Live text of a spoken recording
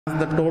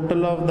The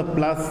total of the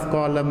plus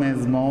column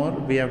is more,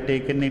 we have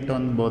taken it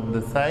on both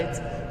the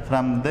sides.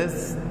 From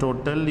this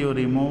total you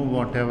remove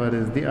whatever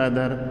is the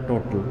other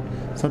total.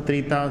 So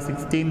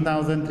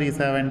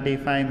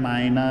 16,375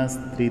 minus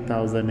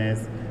 3,000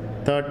 is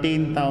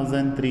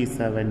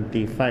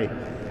 13,375.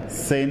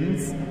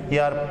 Since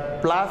your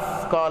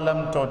plus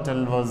column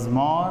total was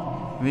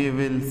more, we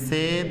will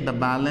say the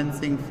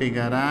balancing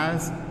figure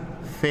as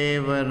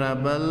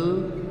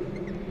favorable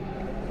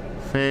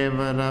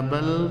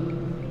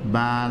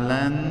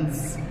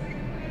balance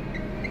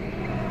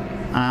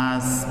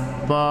as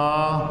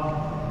per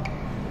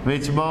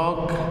which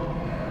book?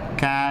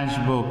 Cash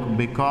book,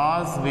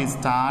 because we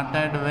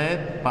started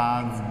with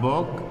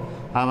passbook.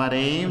 Our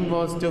aim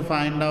was to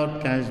find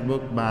out cash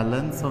book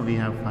balance, so we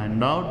have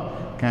found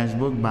out cash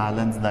book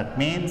balance. That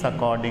means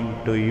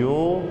according to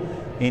you,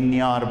 in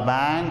your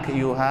bank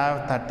you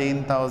have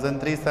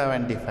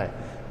 13,375,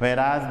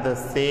 whereas the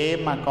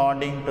same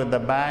according to the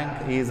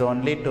bank is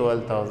only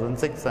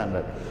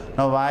 12,600.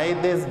 Now why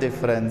these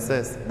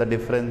differences? The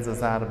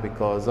differences are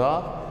because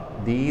of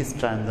these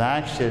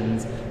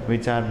transactions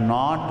which are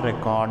not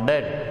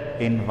recorded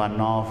in one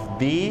of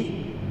the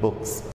books.